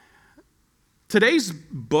Today's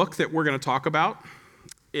book that we're going to talk about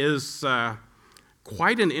is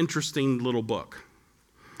quite an interesting little book.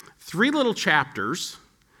 3 little chapters,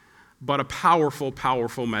 but a powerful,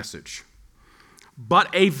 powerful message. But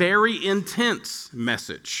a very intense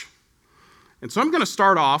message. And so I'm going to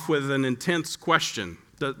start off with an intense question.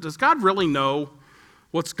 Does God really know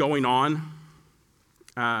what's going on?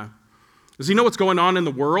 Does he know what's going on in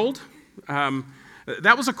the world?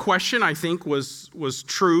 That was a question I think was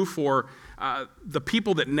true for the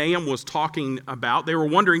people that Nahum was talking about. They were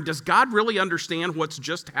wondering, does God really understand what's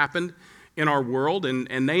just happened in our world? And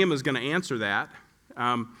Nahum is going to answer that.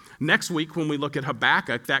 Next week, when we look at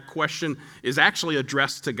Habakkuk, that question is actually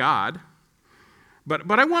addressed to God. But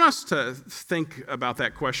I want us to think about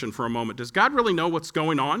that question for a moment. Does God really know what's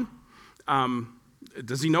going on?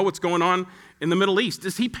 Does he know what's going on in the Middle East?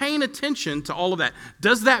 Is he paying attention to all of that?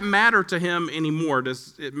 Does that matter to him anymore?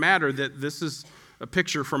 Does it matter that this is a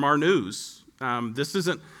picture from our news? This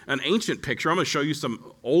isn't an ancient picture. I'm going to show you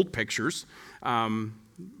some old pictures.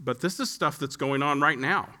 But this is stuff that's going on right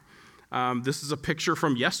now. This is a picture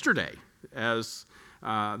from yesterday as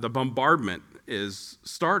the bombardment is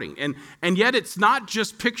starting. And yet it's not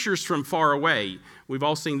just pictures from far away. We've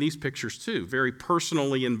all seen these pictures too. Very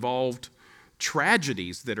personally involved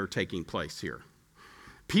tragedies that are taking place here.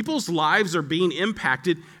 People's lives are being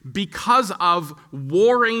impacted because of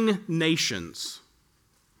warring nations.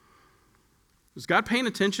 Is God paying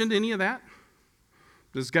attention to any of that?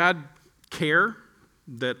 Does God care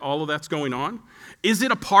that all of that's going on? Is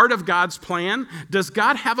it a part of God's plan? Does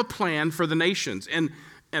God have a plan for the nations? And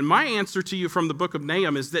my answer to you from the book of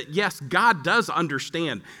Nahum is that yes, God does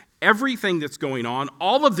understand everything that's going on,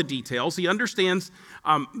 all of the details. He understands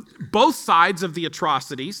both sides of the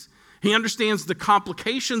atrocities. He understands the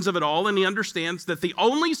complications of it all, and he understands that the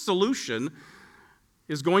only solution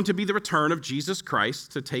is going to be the return of Jesus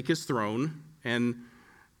Christ to take his throne and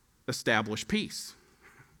establish peace.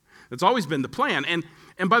 That's always been the plan.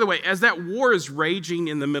 And by the way, as that war is raging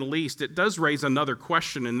in the Middle East, it does raise another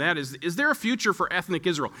question, and that is there a future for ethnic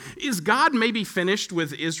Israel? Is God maybe finished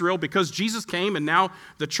with Israel because Jesus came and now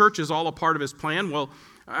the church is all a part of his plan? Well,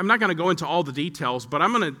 I'm not going to go into all the details, but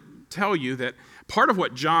I'm going to tell you that part of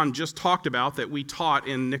what John just talked about that we taught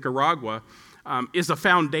in Nicaragua is a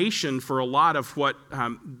foundation for a lot of what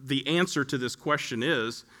the answer to this question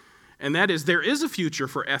is. And that is, there is a future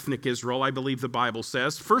for ethnic Israel, I believe the Bible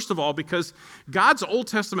says. First of all, because God's Old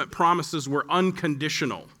Testament promises were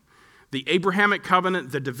unconditional. The Abrahamic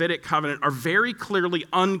covenant, the Davidic covenant are very clearly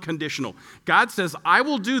unconditional. God says, I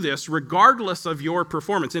will do this regardless of your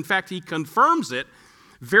performance. In fact, he confirms it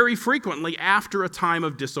very frequently after a time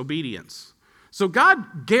of disobedience. So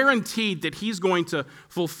God guaranteed that he's going to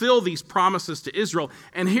fulfill these promises to Israel.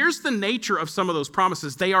 And here's the nature of some of those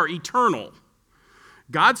promises. They are eternal.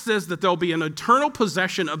 God says that there'll be an eternal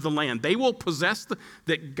possession of the land. They will possess,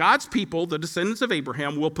 that God's people, the descendants of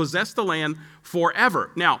Abraham, will possess the land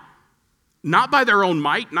forever. Now, not by their own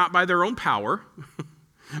might, not by their own power,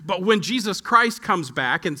 but when Jesus Christ comes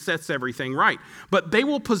back and sets everything right. But they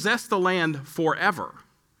will possess the land forever.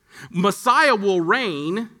 Messiah will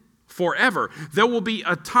reign forever. There will be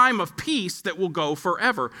a time of peace that will go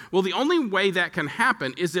forever. Well, the only way that can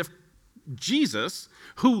happen is if Jesus,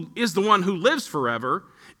 who is the one who lives forever,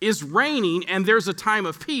 is reigning, and there's a time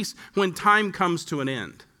of peace when time comes to an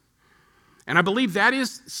end. And I believe that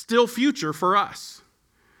is still future for us.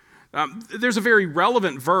 There's a very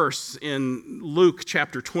relevant verse in Luke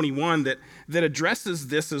chapter 21 that addresses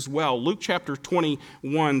this as well. Luke chapter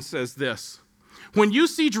 21 says this: when you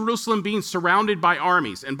see Jerusalem being surrounded by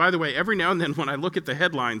armies, and by the way, every now and then when I look at the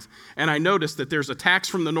headlines and I notice that there's attacks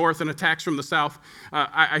from the north and attacks from the south,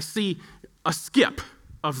 I see a skip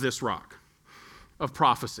of this rock of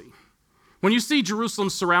prophecy. When you see Jerusalem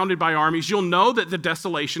surrounded by armies, you'll know that the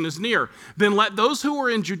desolation is near. Then let those who are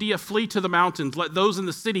in Judea flee to the mountains. Let those in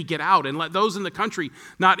the city get out, and let those in the country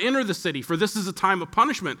not enter the city, for this is a time of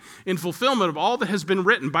punishment in fulfillment of all that has been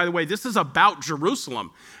written. By the way, this is about Jerusalem.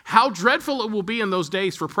 How dreadful it will be in those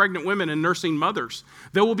days for pregnant women and nursing mothers.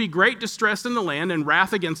 There will be great distress in the land and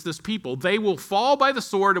wrath against this people. They will fall by the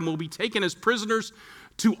sword and will be taken as prisoners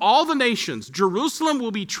to all the nations. Jerusalem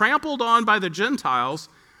will be trampled on by the Gentiles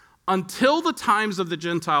until the times of the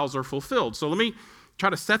Gentiles are fulfilled. So let me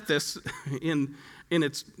try to set this in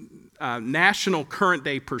its national current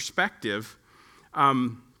day perspective. I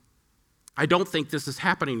don't think this is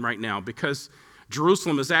happening right now because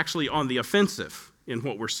Jerusalem is actually on the offensive in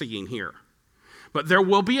what we're seeing here. But there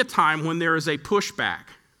will be a time when there is a pushback.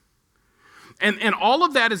 And all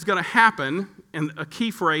of that is going to happen, and a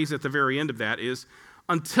key phrase at the very end of that is,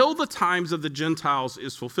 until the times of the Gentiles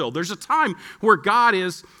is fulfilled. There's a time where God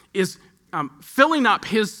is filling up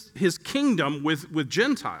his kingdom with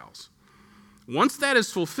Gentiles. Once that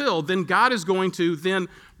is fulfilled, then God is going to then,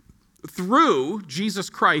 through Jesus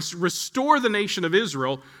Christ, restore the nation of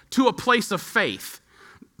Israel to a place of faith.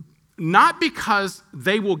 Not because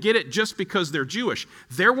they will get it just because they're Jewish.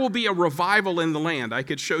 There will be a revival in the land. I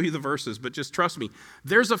could show you the verses, but just trust me.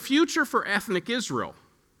 There's a future for ethnic Israel.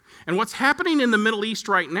 And what's happening in the Middle East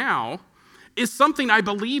right now is something I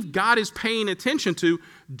believe God is paying attention to,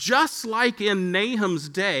 just like in Nahum's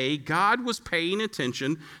day, God was paying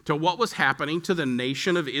attention to what was happening to the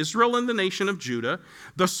nation of Israel and the nation of Judah,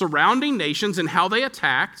 the surrounding nations and how they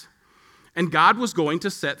attacked, and God was going to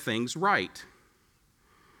set things right.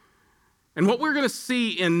 And what we're going to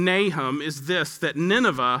see in Nahum is this, that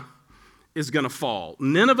Nineveh is going to fall.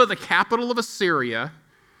 Nineveh, the capital of Assyria,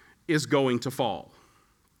 is going to fall.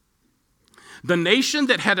 The nation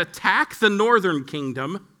that had attacked the northern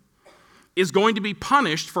kingdom is going to be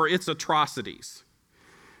punished for its atrocities.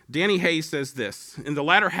 Danny Hayes says this: in the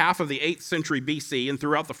latter half of the 8th century BC and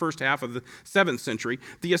throughout the first half of the 7th century,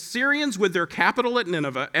 the Assyrians, with their capital at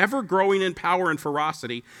Nineveh, ever growing in power and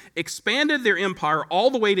ferocity, expanded their empire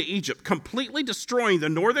all the way to Egypt, completely destroying the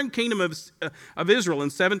northern kingdom of Israel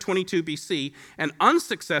in 722 BC and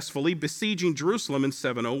unsuccessfully besieging Jerusalem in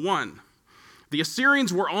 701. The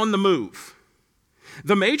Assyrians were on the move.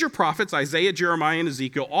 The major prophets, Isaiah, Jeremiah, and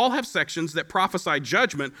Ezekiel, all have sections that prophesy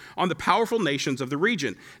judgment on the powerful nations of the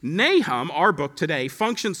region. Nahum, our book today,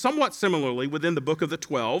 functions somewhat similarly within the book of the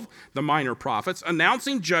 12, the minor prophets,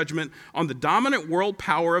 announcing judgment on the dominant world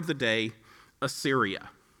power of the day, Assyria.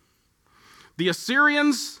 The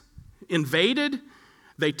Assyrians invaded,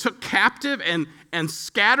 they took captive and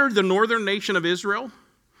scattered the northern nation of Israel,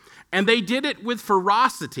 and they did it with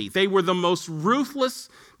ferocity. They were the most ruthless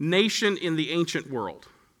nation in the ancient world.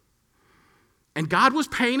 And God was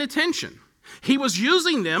paying attention. He was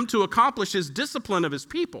using them to accomplish his discipline of his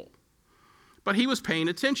people. But he was paying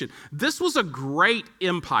attention. This was a great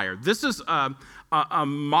empire. This is a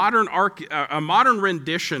modern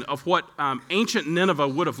rendition of what ancient Nineveh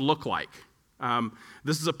would have looked like.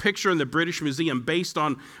 This is a picture in the British Museum based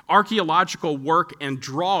on archaeological work and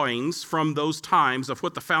drawings from those times of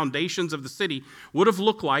what the foundations of the city would have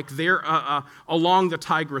looked like there along the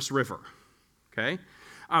Tigris River. Okay?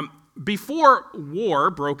 Before war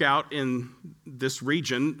broke out in this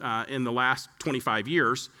region in the last 25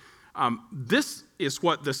 years, this is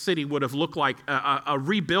what the city would have looked like, a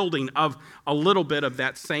rebuilding of a little bit of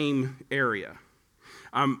that same area.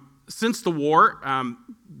 Since the war,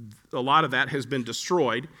 a lot of that has been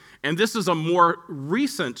destroyed, and this is a more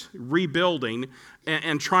recent rebuilding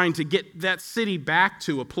and trying to get that city back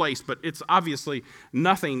to a place, but it's obviously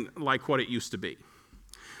nothing like what it used to be.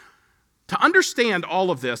 To understand all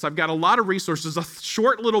of this, I've got a lot of resources, a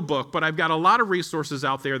short little book, but I've got a lot of resources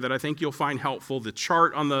out there that I think you'll find helpful. The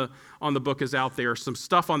chart on the book is out there, some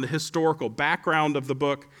stuff on the historical background of the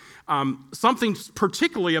book, something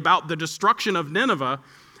particularly about the destruction of Nineveh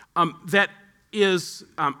that is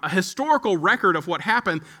a historical record of what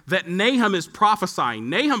happened that Nahum is prophesying.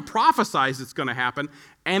 Nahum prophesies it's going to happen,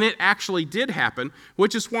 and it actually did happen,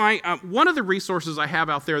 which is why one of the resources I have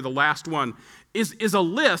out there, the last one, is a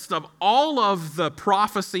list of all of the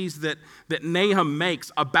prophecies that Nahum makes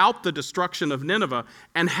about the destruction of Nineveh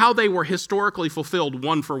and how they were historically fulfilled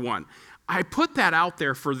one for one. I put that out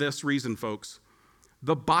there for this reason, folks.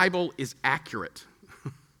 The Bible is accurate.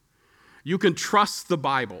 You can trust the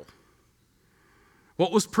Bible.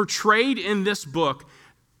 What was portrayed in this book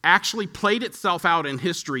actually played itself out in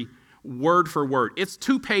history word for word. It's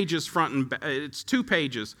 2 pages front and back. It's 2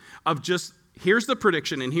 pages of just, here's the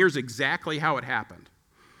prediction and here's exactly how it happened.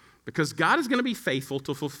 Because God is going to be faithful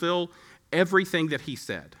to fulfill everything that he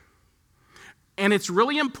said. And it's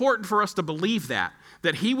really important for us to believe that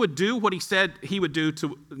he would do what he said he would do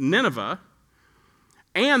to Nineveh,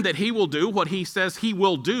 and that he will do what he says he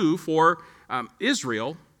will do for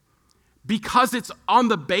Israel, because it's on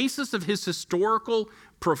the basis of his historical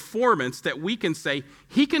performance that we can say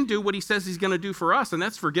he can do what he says he's going to do for us, and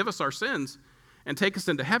that's forgive us our sins and take us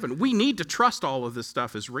into heaven. We need to trust all of this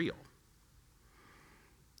stuff is real.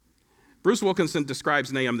 Bruce Wilkinson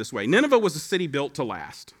describes Nahum this way: Nineveh was a city built to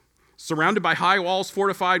last. Surrounded by high walls,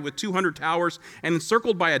 fortified with 200 towers, and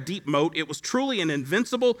encircled by a deep moat, it was truly an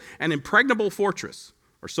invincible and impregnable fortress,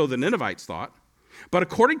 or so the Ninevites thought. But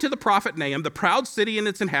according to the prophet Nahum, the proud city and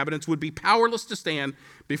its inhabitants would be powerless to stand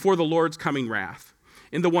before the Lord's coming wrath.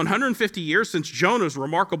 In the 150 years since Jonah's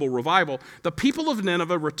remarkable revival, the people of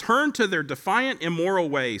Nineveh returned to their defiant, immoral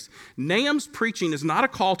ways. Nahum's preaching is not a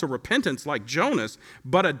call to repentance like Jonah's,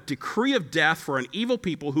 but a decree of death for an evil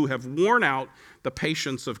people who have worn out the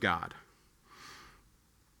patience of God.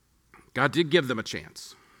 God did give them a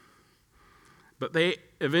chance. But they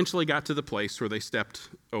eventually got to the place where they stepped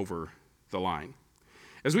over the line.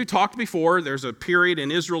 As we talked before, there's a period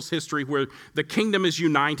in Israel's history where the kingdom is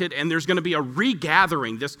united, and there's going to be a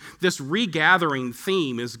regathering. This regathering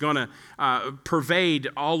theme is going to pervade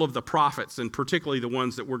all of the prophets, and particularly the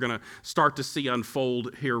ones that we're going to start to see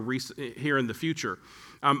unfold here in the future.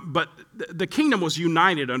 But the kingdom was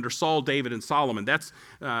united under Saul, David, and Solomon. That's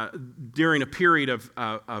during a period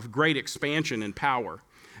of great expansion and power.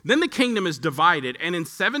 Then the kingdom is divided, and in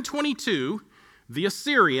 722, the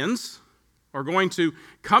Assyrians are going to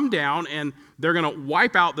come down and they're going to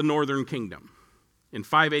wipe out the northern kingdom. In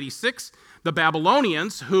 586, the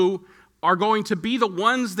Babylonians, who are going to be the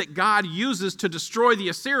ones that God uses to destroy the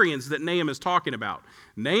Assyrians that Nahum is talking about.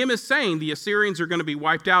 Nahum is saying the Assyrians are going to be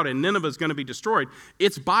wiped out and Nineveh is going to be destroyed.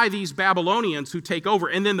 It's by these Babylonians who take over,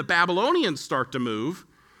 and then the Babylonians start to move,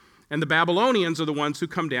 and the Babylonians are the ones who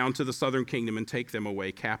come down to the southern kingdom and take them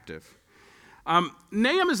away captive.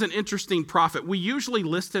 Nahum is an interesting prophet. We usually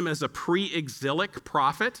list him as a pre-exilic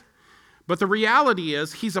prophet, but the reality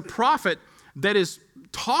is he's a prophet that is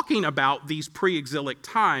talking about these pre-exilic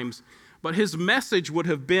times, but his message would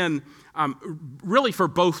have been really for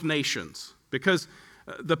both nations, because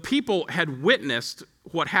the people had witnessed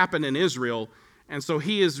what happened in Israel, and so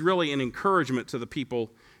he is really an encouragement to the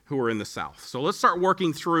people who are in the south. So let's start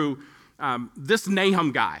working through this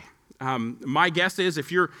Nahum guy. My guess is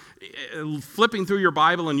if you're flipping through your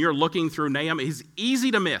Bible and you're looking through Nahum, he's easy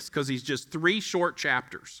to miss because he's just 3 short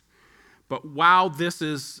chapters. But wow, this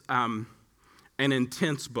is an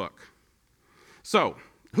intense book. So,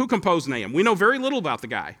 who composed Nahum? We know very little about the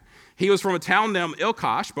guy. He was from a town named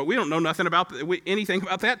Ilkosh, but we don't know anything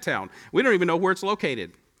about that town. We don't even know where it's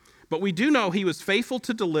located. But we do know he was faithful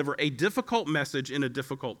to deliver a difficult message in a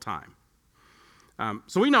difficult time.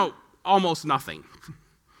 So we know almost nothing.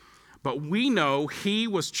 But we know he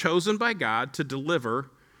was chosen by God to deliver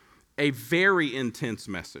a very intense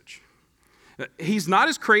message. He's not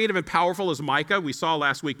as creative and powerful as Micah. We saw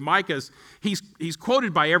last week, he's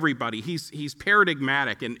quoted by everybody. He's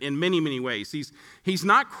paradigmatic in many, many ways. He's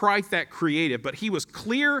not quite that creative, but he was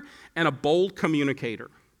clear and a bold communicator.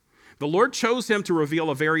 The Lord chose him to reveal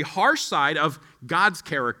a very harsh side of God's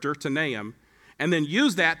character to Nahum, and then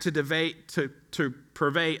use that to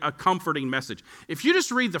purvey a comforting message. If you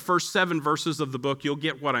just read the first 7 verses of the book, you'll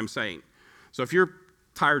get what I'm saying. So if you're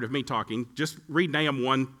tired of me talking, just read Nahum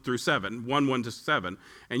 1 through 7, 1 to 7,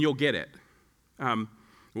 and you'll get it.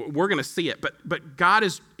 We're going to see it. But God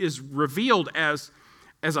is revealed as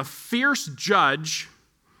a fierce judge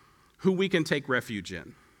who we can take refuge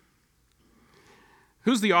in.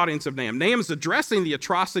 Who's the audience of Nahum? Nahum is addressing the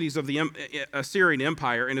atrocities of the Assyrian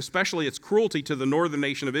Empire, and especially its cruelty to the northern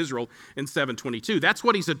nation of Israel in 722. That's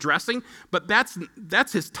what he's addressing, but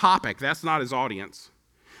that's his topic. That's not his audience.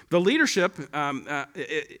 The leadership,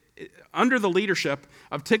 under the leadership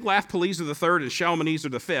of Tiglath-Pileser III and Shalmaneser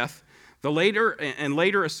V, the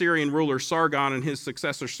later Assyrian ruler Sargon and his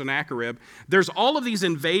successor Sennacherib, there's all of these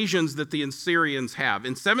invasions that the Assyrians have.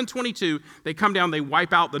 In 722, they come down, they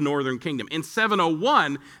wipe out the northern kingdom. In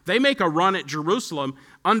 701, they make a run at Jerusalem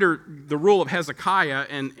under the rule of Hezekiah,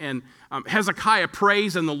 and Hezekiah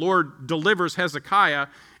prays, and the Lord delivers Hezekiah,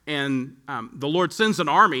 and the Lord sends an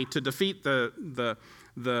army to defeat the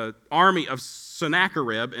army of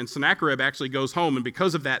Sennacherib, and Sennacherib actually goes home, and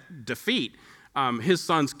because of that defeat, his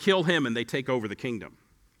sons kill him and they take over the kingdom.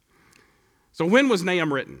 So when was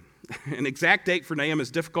Nahum written? An exact date for Nahum is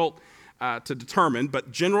difficult to determine,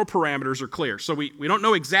 but general parameters are clear. So we don't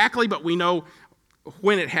know exactly, but we know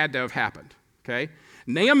when it had to have happened. Okay?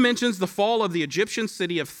 Nahum mentions the fall of the Egyptian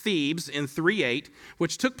city of Thebes in 3:8,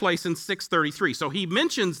 which took place in 633. So he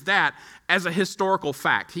mentions that as a historical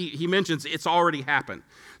fact. He mentions it's already happened.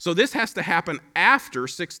 So this has to happen after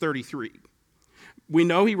 633. We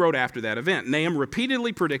know he wrote after that event. Nahum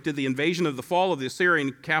repeatedly predicted the invasion of the fall of the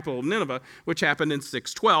Assyrian capital of Nineveh, which happened in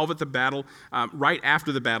 612 at the battle, right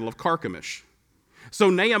after the Battle of Carchemish. So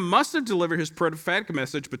Nahum must have delivered his prophetic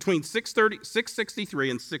message between 663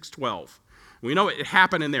 and 612. We know it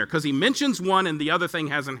happened in there because he mentions one and the other thing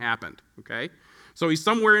hasn't happened. Okay, so he's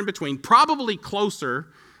somewhere in between, probably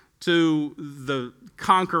closer to the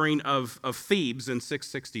conquering of Thebes in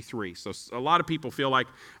 663. So a lot of people feel like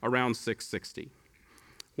around 660.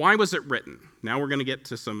 Why was it written? Now we're going to get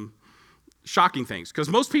to some shocking things, because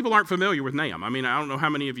most people aren't familiar with Nahum. I mean, I don't know how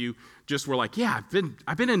many of you just were like, yeah,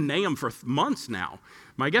 I've been in Nahum for months now.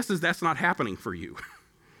 My guess is that's not happening for you.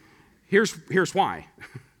 Here's why.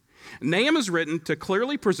 Nahum is written to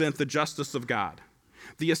clearly present the justice of God.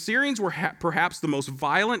 The Assyrians were perhaps the most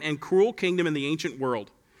violent and cruel kingdom in the ancient world.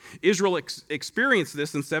 Israel experienced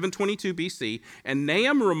this in 722 BC, and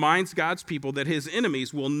Nahum reminds God's people that his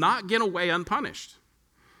enemies will not get away unpunished.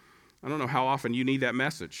 I don't know how often you need that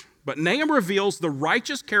message, but Nahum reveals the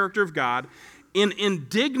righteous character of God in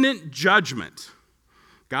indignant judgment.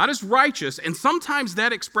 God is righteous, and sometimes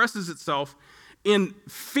that expresses itself in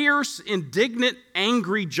fierce, indignant,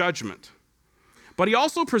 angry judgment. But he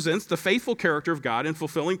also presents the faithful character of God in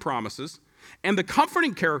fulfilling promises and the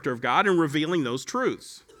comforting character of God in revealing those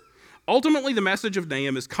truths. Ultimately, the message of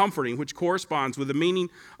Nahum is comforting, which corresponds with the meaning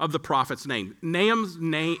of the prophet's name.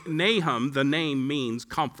 Nahum, the name means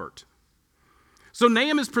comfort. So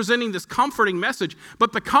Nahum is presenting this comforting message,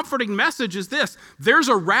 but the comforting message is this: there's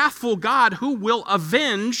a wrathful God who will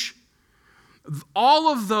avenge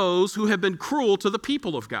all of those who have been cruel to the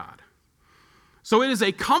people of God. So it is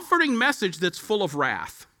a comforting message that's full of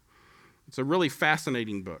wrath. It's a really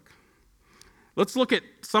fascinating book. Let's look at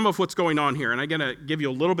some of what's going on here, and I'm going to give you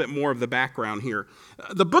a little bit more of the background here.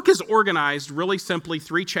 The book is organized really simply,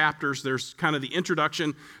 3 chapters. There's kind of the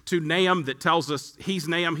introduction to Nahum that tells us he's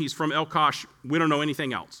Nahum, he's from Elkosh, we don't know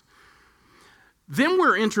anything else. Then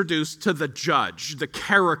we're introduced to the judge, the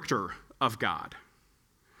character of God.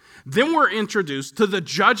 Then we're introduced to the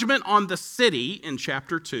judgment on the city in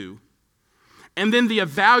chapter 2, and then the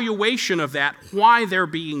evaluation of that, why they're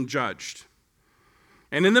being judged.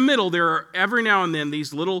 And in the middle, there are every now and then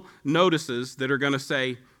these little notices that are going to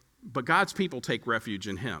say, but God's people take refuge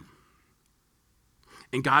in him.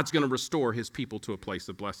 And God's going to restore his people to a place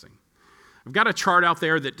of blessing. I've got a chart out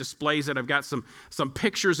there that displays it. I've got some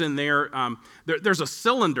pictures in there. There's a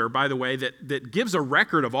cylinder, by the way, that gives a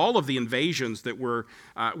record of all of the invasions that we're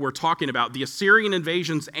talking about, the Assyrian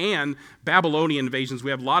invasions and Babylonian invasions.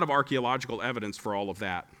 We have a lot of archaeological evidence for all of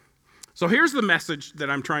that. So here's the message that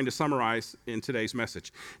I'm trying to summarize in today's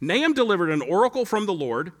message. Nahum delivered an oracle from the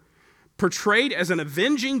Lord, portrayed as an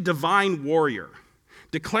avenging divine warrior,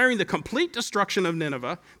 declaring the complete destruction of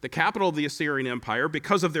Nineveh, the capital of the Assyrian Empire,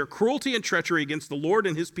 because of their cruelty and treachery against the Lord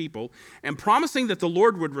and his people, and promising that the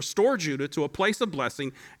Lord would restore Judah to a place of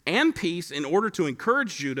blessing and peace in order to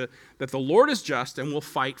encourage Judah that the Lord is just and will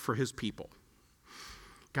fight for his people.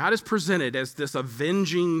 God is presented as this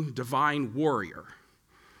avenging divine warrior.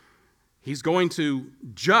 He's going to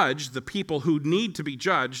judge the people who need to be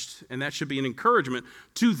judged, and that should be an encouragement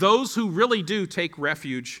to those who really do take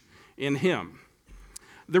refuge in him.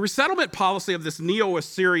 The resettlement policy of this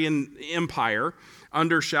Neo-Assyrian Empire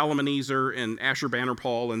under Shalmaneser and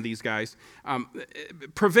Ashurbanipal and these guys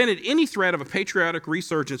prevented any threat of a patriotic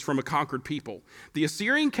resurgence from a conquered people. The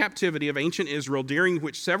Assyrian captivity of ancient Israel, during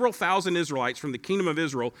which several thousand Israelites from the kingdom of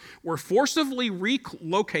Israel were forcibly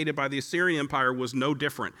relocated by the Assyrian Empire, was no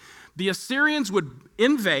different. The Assyrians would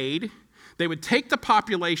invade, they would take the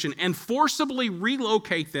population and forcibly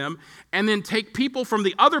relocate them, and then take people from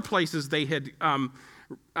the other places they had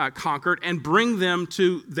conquered and bring them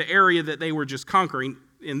to the area that they were just conquering,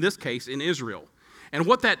 in this case, in Israel. And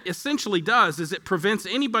what that essentially does is it prevents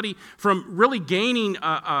anybody from really gaining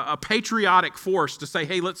a patriotic force to say,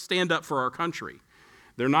 hey, let's stand up for our country.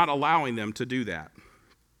 They're not allowing them to do that.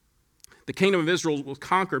 The kingdom of Israel was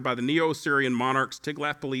conquered by the Neo-Assyrian monarchs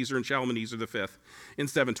Tiglath-Pileser and Shalmaneser V in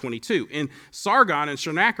 722. And Sargon and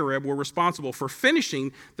Sennacherib were responsible for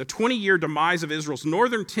finishing the 20-year demise of Israel's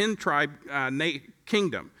northern 10-tribe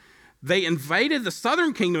kingdom. They invaded the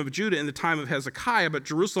southern kingdom of Judah in the time of Hezekiah, but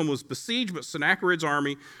Jerusalem was besieged, but Sennacherib's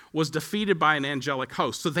army was defeated by an angelic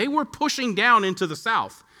host. So they were pushing down into the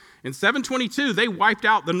south. In 722, they wiped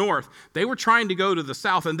out the north. They were trying to go to the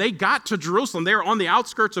south, and they got to Jerusalem. They were on the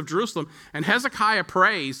outskirts of Jerusalem, and Hezekiah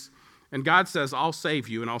prays, and God says, I'll save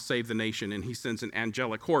you, and I'll save the nation. And he sends an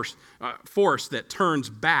angelic force that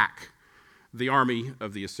turns back the army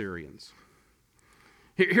of the Assyrians.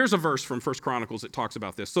 Here's a verse from 1 Chronicles that talks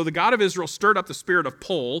about this. So the God of Israel stirred up the spirit of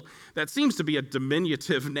Pul. That seems to be a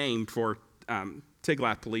diminutive name for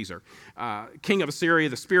Tiglath-Pileser, king of Assyria,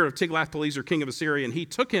 the spirit of Tiglath-Pileser, king of Assyria, and he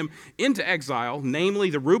took him into exile,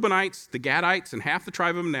 namely the Reubenites, the Gadites, and half the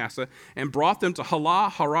tribe of Manasseh, and brought them to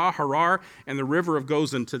Halah, Harah, Harar, and the river of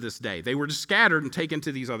Gozan to this day. They were just scattered and taken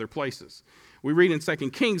to these other places. We read in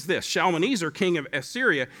 2 Kings this: Shalmaneser, king of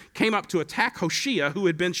Assyria, came up to attack Hoshea, who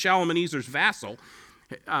had been Shalmaneser's vassal.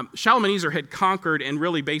 Shalmaneser had conquered and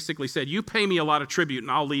really basically said, you pay me a lot of tribute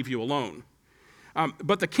and I'll leave you alone.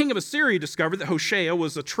 But the king of Assyria discovered that Hoshea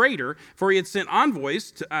was a traitor, for he had sent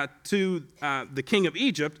envoys to the king of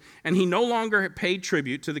Egypt, and he no longer paid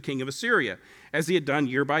tribute to the king of Assyria. as he had done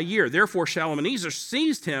year by year. Therefore Shalmaneser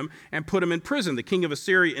seized him and put him in prison. The king of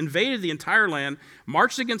Assyria invaded the entire land,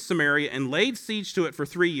 marched against Samaria, and laid siege to it for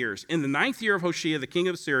 3 years. In the 9th year of Hoshea, the king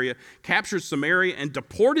of Assyria captured Samaria and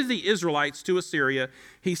deported the Israelites to Assyria.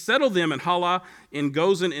 He settled them in Halah, in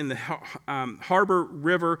Gozan, in the harbor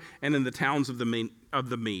river, and in the towns of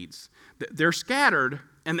the Medes. They're scattered,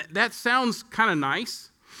 and that sounds kind of nice.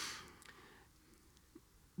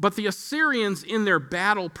 But the Assyrians, in their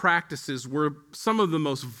battle practices, were some of the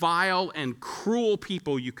most vile and cruel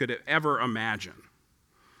people you could ever imagine.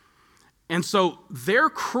 And so their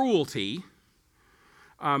cruelty,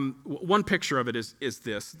 one picture of it is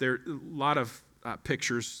this. There are a lot of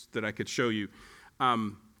pictures that I could show you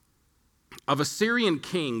of Assyrian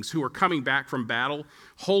kings who are coming back from battle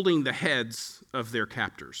holding the heads of their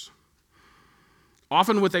captors.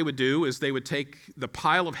 Often what they would do is they would take the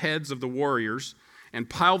pile of heads of the warriors and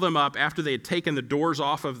pile them up after they had taken the doors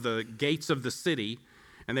off of the gates of the city,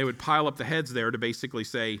 and they would pile up the heads there to basically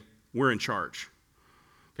say, we're in charge.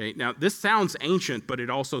 Okay, now this sounds ancient, but it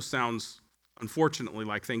also sounds, unfortunately,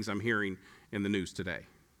 like things I'm hearing in the news today.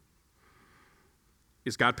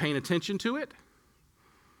 Is God paying attention to it?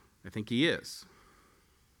 I think he is.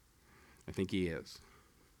 I think he is.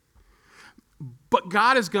 But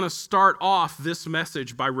God is going to start off this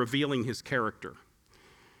message by revealing his character.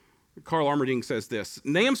 Carl Armerding says this: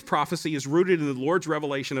 Nahum's prophecy is rooted in the Lord's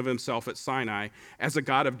revelation of himself at Sinai as a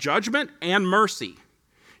God of judgment and mercy,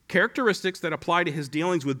 characteristics that apply to his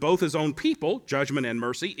dealings with both his own people, judgment and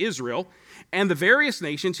mercy, Israel, and the various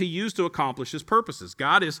nations he used to accomplish his purposes.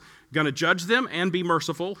 God is going to judge them and be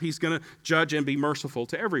merciful. He's going to judge and be merciful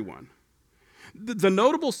to everyone. The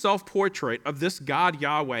notable self-portrait of this God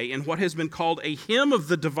Yahweh in what has been called a hymn of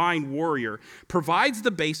the divine warrior provides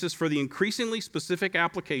the basis for the increasingly specific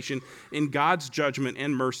application in God's judgment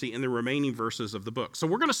and mercy in the remaining verses of the book. So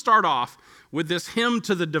we're going to start off with this hymn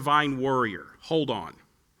to the divine warrior. Hold on.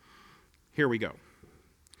 Here we go.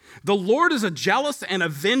 The Lord is a jealous and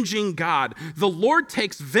avenging God. The Lord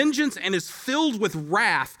takes vengeance and is filled with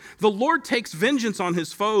wrath. The Lord takes vengeance on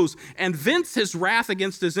his foes and vents his wrath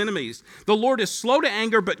against his enemies. The Lord is slow to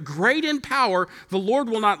anger, but great in power. The Lord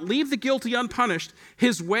will not leave the guilty unpunished.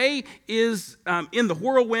 His way is in the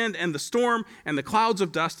whirlwind and the storm and the clouds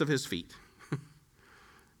of dust of his feet.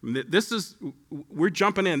 We're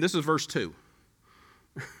jumping in. This is verse 2.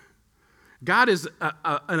 God is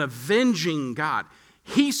an avenging God.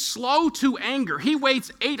 He's slow to anger. He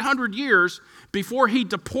waits 800 years before he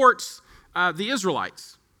deports the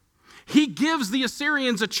Israelites. He gives the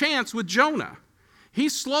Assyrians a chance with Jonah.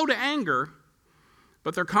 He's slow to anger,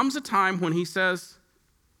 but there comes a time when he says,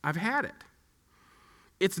 I've had it.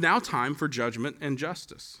 It's now time for judgment and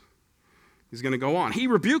justice. He's going to go on. He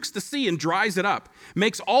rebukes the sea and dries it up,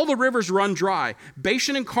 makes all the rivers run dry.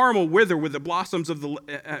 Bashan and Carmel wither with the blossoms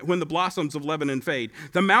when the blossoms of Lebanon fade.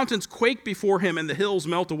 The mountains quake before him and the hills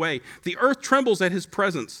melt away. The earth trembles at his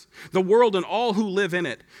presence, the world and all who live in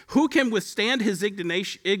it. Who can withstand his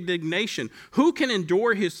indignation? Who can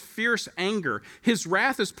endure his fierce anger? His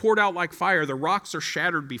wrath is poured out like fire. The rocks are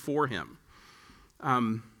shattered before him.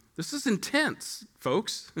 This is intense,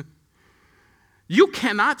 folks. You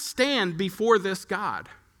cannot stand before this God.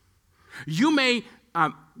 You may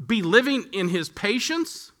be living in his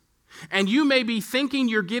patience, and you may be thinking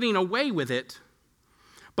you're getting away with it,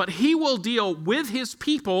 but he will deal with his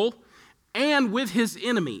people and with his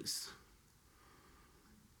enemies,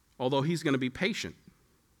 although he's going to be patient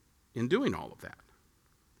in doing all of that.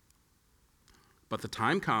 But the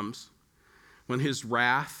time comes when his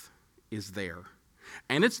wrath is there.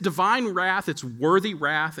 And it's divine wrath, it's worthy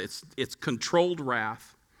wrath, it's controlled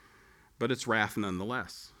wrath, but it's wrath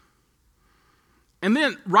nonetheless. And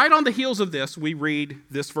then, right on the heels of this, we read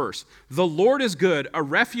this verse. The Lord is good, a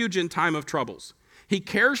refuge in time of troubles. He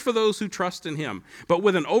cares for those who trust in him. But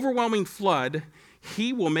with an overwhelming flood,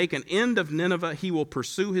 he will make an end of Nineveh. He will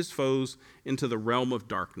pursue his foes into the realm of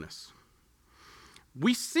darkness.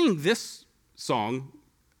 We sing this song.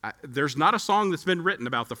 There's not a song that's been written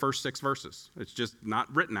about the first 6 verses. It's just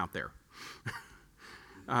not written out there.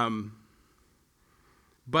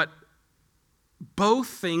 But both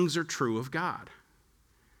things are true of God.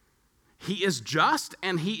 He is just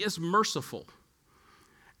and he is merciful.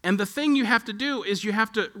 And the thing you have to do is you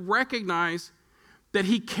have to recognize that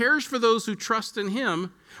he cares for those who trust in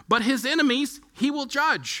him, but his enemies he will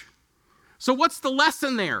judge. So what's the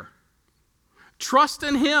lesson there? Trust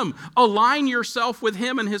in him. Align yourself with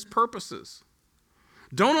him and his purposes.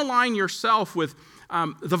 Don't align yourself with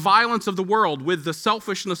the violence of the world, with the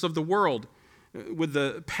selfishness of the world, with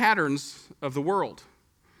the patterns of the world.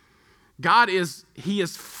 He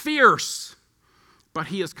is fierce, but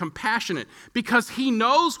he is compassionate because he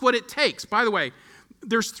knows what it takes. By the way,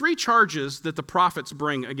 there's 3 charges that the prophets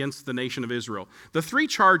bring against the nation of Israel. The 3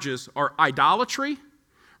 charges are idolatry,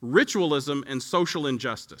 ritualism, and social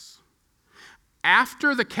injustice.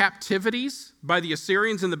 After the captivities by the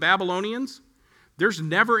Assyrians and the Babylonians, there's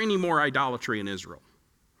never any more idolatry in Israel.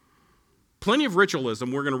 Plenty of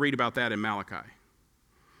ritualism, we're going to read about that in Malachi.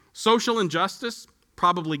 Social injustice,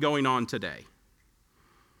 probably going on today,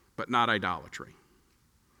 but not idolatry.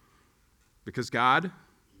 Because God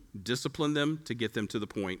disciplined them to get them to the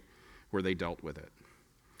point where they dealt with it.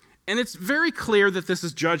 And it's very clear that this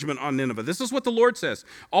is judgment on Nineveh. This is what the Lord says.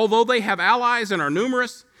 Although they have allies and are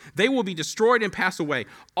numerous, they will be destroyed and pass away.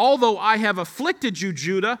 Although I have afflicted you,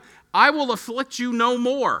 Judah, I will afflict you no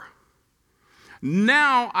more.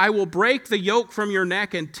 Now I will break the yoke from your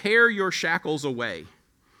neck and tear your shackles away.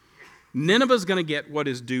 Nineveh's going to get what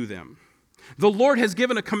is due them. The Lord has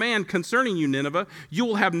given a command concerning you, Nineveh. You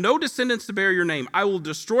will have no descendants to bear your name. I will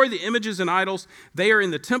destroy the images and idols. They are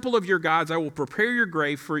in the temple of your gods. I will prepare your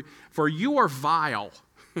grave, for you are vile.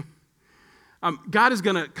 God is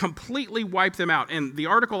going to completely wipe them out. And the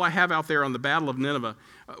article I have out there on the Battle of Nineveh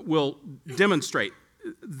will demonstrate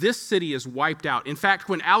this city is wiped out. In fact,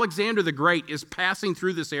 when Alexander the Great is passing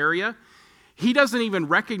through this area, he doesn't even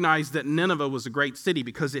recognize that Nineveh was a great city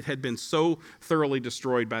because it had been so thoroughly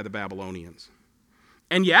destroyed by the Babylonians.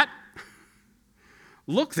 And yet,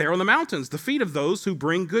 look there on the mountains, the feet of those who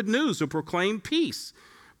bring good news, who proclaim peace.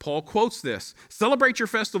 Paul quotes this. Celebrate your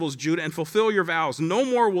festivals, Judah, and fulfill your vows. No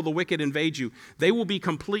more will the wicked invade you. They will be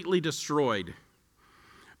completely destroyed.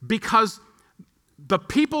 Because the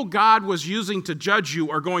people God was using to judge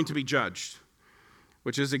you are going to be judged.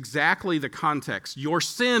 Which is exactly the context. Your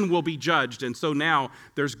sin will be judged, and so now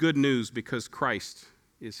there's good news because Christ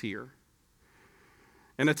is here.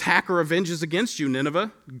 An attacker avenges against you,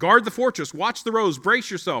 Nineveh. Guard the fortress, watch the rows, brace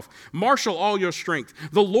yourself, marshal all your strength.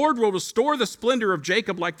 The Lord will restore the splendor of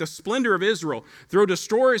Jacob like the splendor of Israel, though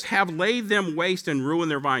destroyers have laid them waste and ruined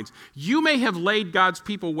their vines. You may have laid God's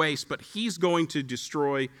people waste, but he's going to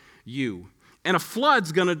destroy you. And a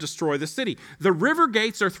flood's going to destroy the city. The river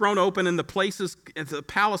gates are thrown open and the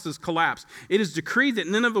palaces collapse. It is decreed that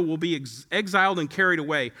Nineveh will be exiled and carried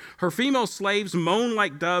away. Her female slaves moan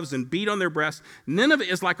like doves and beat on their breasts. Nineveh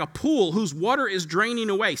is like a pool whose water is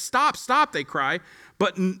draining away. Stop, stop, they cry,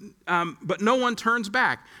 but no one turns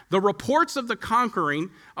back. The reports of the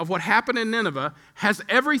conquering of what happened in Nineveh has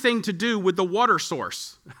everything to do with the water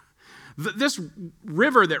source. This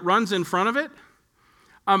river that runs in front of it,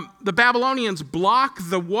 the Babylonians block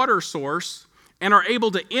the water source and are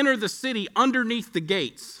able to enter the city underneath the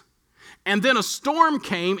gates. And then a storm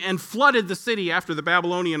came and flooded the city after the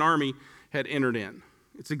Babylonian army had entered in.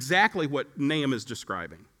 It's exactly what NAHUM is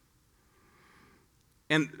describing.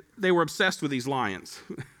 And they were obsessed with these lions.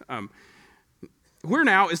 Where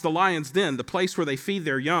now is the lion's den, the place where they feed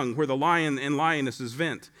their young, where the lion and lionesses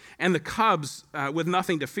vent, and the cubs with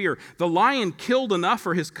nothing to fear. The lion killed enough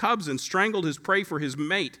for his cubs and strangled his prey for his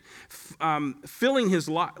mate, filling his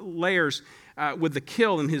lairs with the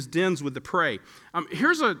kill and his dens with the prey.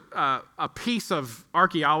 Here's a piece of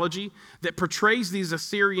archaeology that portrays these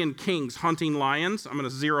Assyrian kings hunting lions. I'm going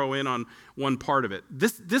to zero in on one part of it.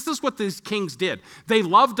 This is what these kings did. They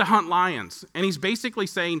loved to hunt lions. And he's basically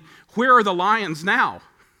saying, where are the lions now?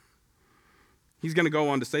 He's going to go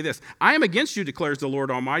on to say this. I am against you, declares the Lord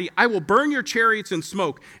Almighty. I will burn your chariots in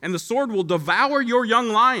smoke, and the sword will devour your young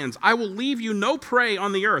lions. I will leave you no prey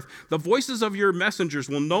on the earth. The voices of your messengers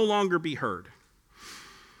will no longer be heard.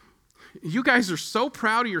 You guys are so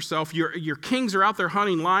proud of yourself. Your kings are out there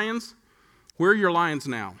hunting lions. Where are your lions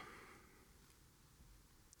now?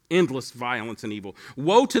 Endless violence and evil.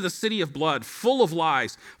 Woe to the city of blood, full of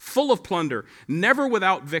lies, full of plunder, never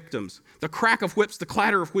without victims. The crack of whips, the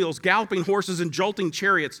clatter of wheels, galloping horses and jolting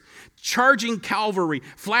chariots, charging cavalry,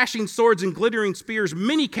 flashing swords and glittering spears,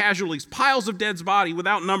 many casualties, piles of dead bodies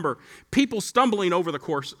without number, people stumbling over the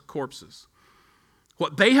corpses.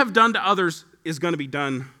 What they have done to others is going to be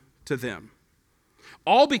done to them.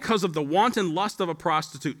 All because of the wanton lust of a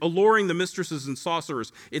prostitute, alluring the mistresses and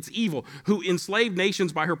sorcerers, it's evil, who enslaved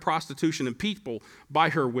nations by her prostitution and people by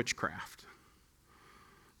her witchcraft.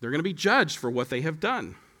 They're going to be judged for what they have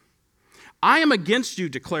done. I am against you,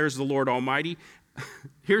 declares the Lord Almighty.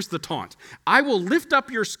 Here's the taunt. I will lift up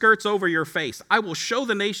your skirts over your face. I will show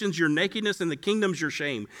the nations your nakedness and the kingdoms your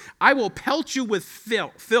shame. I will pelt you with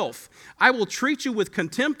filth. I will treat you with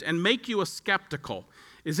contempt and make you a skeptical.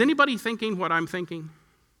 Is anybody thinking what I'm thinking?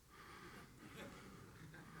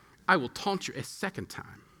 I will taunt you a second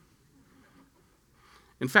time.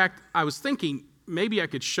 In fact, I was thinking maybe I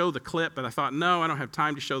could show the clip, but I thought, no, I don't have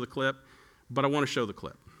time to show the clip. but I want to show the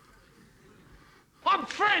clip. I'm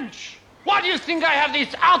French. Why do you think I have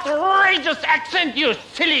this outrageous accent, you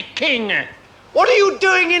silly king? What are you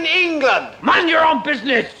doing in England? Mind your own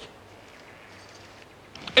business.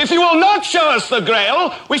 If you will not show us the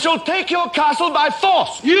Grail, we shall take your castle by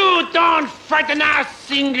force. You don't frighten us,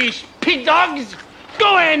 English pig dogs.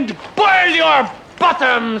 Go and boil your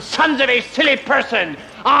bottom, sons of a silly person.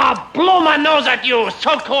 I'll blow my nose at you,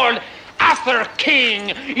 so-called Arthur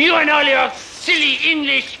King. You and all your silly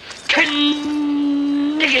English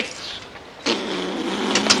kniggets.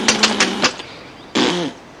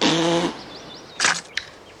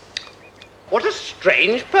 What a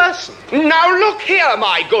strange person. Now look here,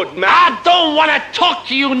 my good man. I don't want to talk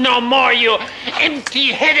to you no more, you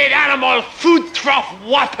empty-headed animal food trough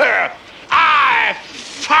whopper. I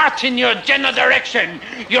fart in your general direction.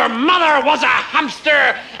 Your mother was a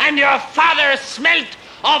hamster and your father smelt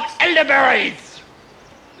of elderberries.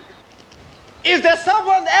 Is there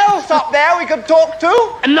someone else up there we can talk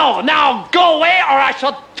to? No, now go away or I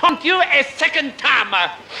shall taunt you a second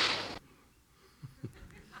time.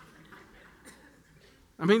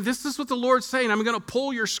 I mean, this is what the Lord's saying. I'm going to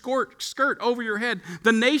pull your skirt over your head.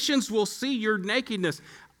 The nations will see your nakedness.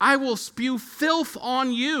 I will spew filth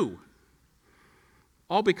on you.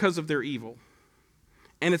 All because of their evil.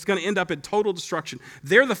 And it's going to end up in total destruction.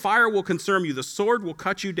 There the fire will consume you. The sword will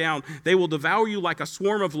cut you down. They will devour you like a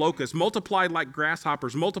swarm of locusts, multiplied like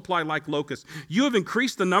grasshoppers, multiplied like locusts. You have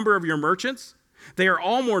increased the number of your merchants. They are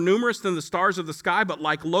all more numerous than the stars of the sky, but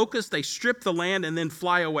like locusts, they strip the land and then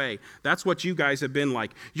fly away. That's what you guys have been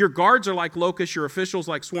like. Your guards are like locusts, your officials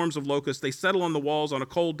like swarms of locusts. They settle on the walls on a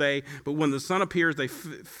cold day, but when the sun appears, they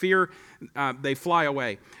fly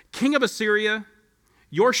away. King of Assyria,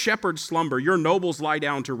 your shepherds slumber, your nobles lie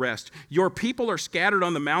down to rest. Your people are scattered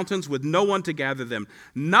on the mountains with no one to gather them.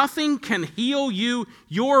 Nothing can heal you.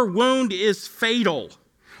 Your wound is fatal.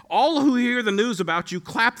 All who hear the news about you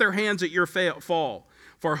clap their hands at your fall,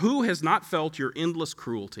 for who has not felt your endless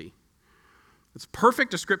cruelty? It's a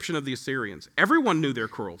perfect description of the Assyrians. Everyone knew their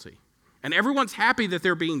cruelty, and everyone's happy that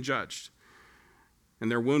they're being judged,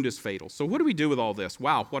 and their wound is fatal. So what do we do with all this?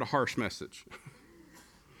 Wow, what a harsh message.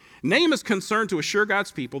 Nahum is concerned to assure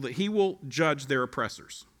God's people that he will judge their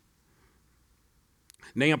oppressors.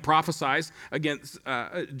 Nahum prophesies against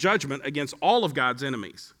judgment against all of God's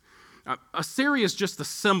enemies. Assyria is just the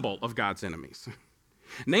symbol of God's enemies.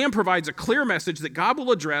 Nahum provides a clear message that God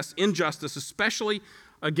will address injustice, especially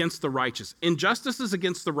against the righteous. Injustices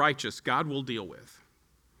against the righteous, God will deal with.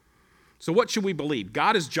 So what should we believe?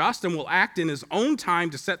 God is just and will act in his own time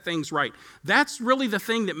to set things right. That's really the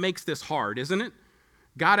thing that makes this hard, isn't it?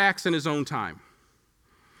 God acts in his own time.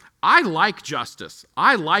 I like justice.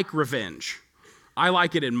 I like revenge. I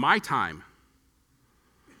like it in my time.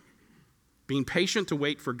 Being patient to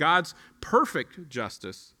wait for God's perfect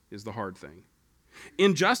justice is the hard thing.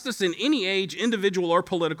 Injustice in any age, individual or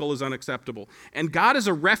political, is unacceptable. And God is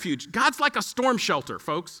a refuge. God's like a storm shelter,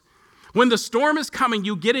 folks. When the storm is coming,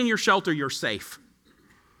 you get in your shelter, you're safe.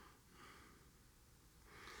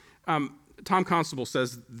 Tom Constable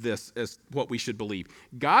says this as what we should believe.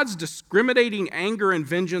 God's discriminating anger and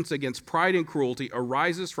vengeance against pride and cruelty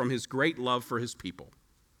arises from his great love for his people.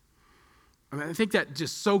 I think that's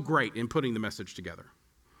just so great in putting the message together.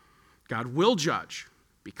 God will judge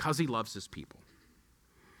because he loves his people.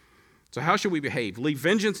 So how should we behave? Leave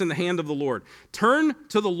vengeance in the hand of the Lord. Turn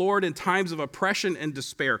to the Lord in times of oppression and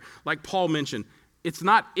despair. Like Paul mentioned, it's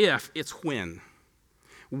not if, it's when.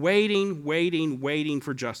 Waiting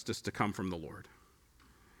for justice to come from the Lord.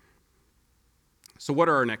 So what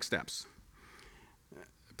are our next steps?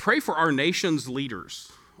 Pray for our nation's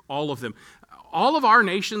leaders, all of them. All of our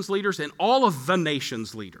nation's leaders and all of the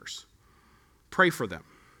nation's leaders. Pray for them.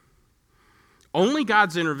 Only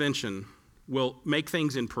God's intervention will make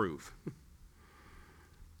things improve.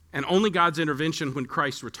 And only God's intervention when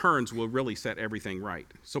Christ returns will really set everything right.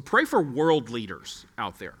 So pray for world leaders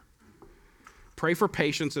out there. Pray for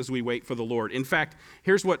patience as we wait for the Lord. In fact,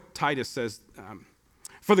 here's what Titus says.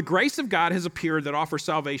 For the grace of God has appeared that offers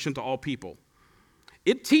salvation to all people.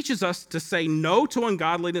 It teaches us to say no to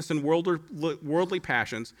ungodliness and worldly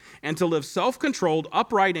passions and to live self-controlled,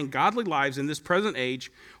 upright, and godly lives in this present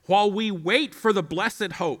age while we wait for the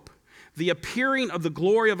blessed hope, the appearing of the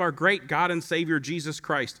glory of our great God and Savior Jesus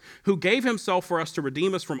Christ, who gave himself for us to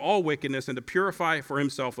redeem us from all wickedness and to purify for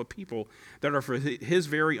himself a people that are for his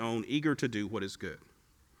very own, eager to do what is good.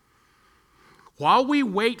 While we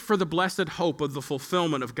wait for the blessed hope of the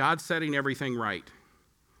fulfillment of God setting everything right,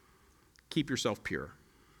 keep yourself pure.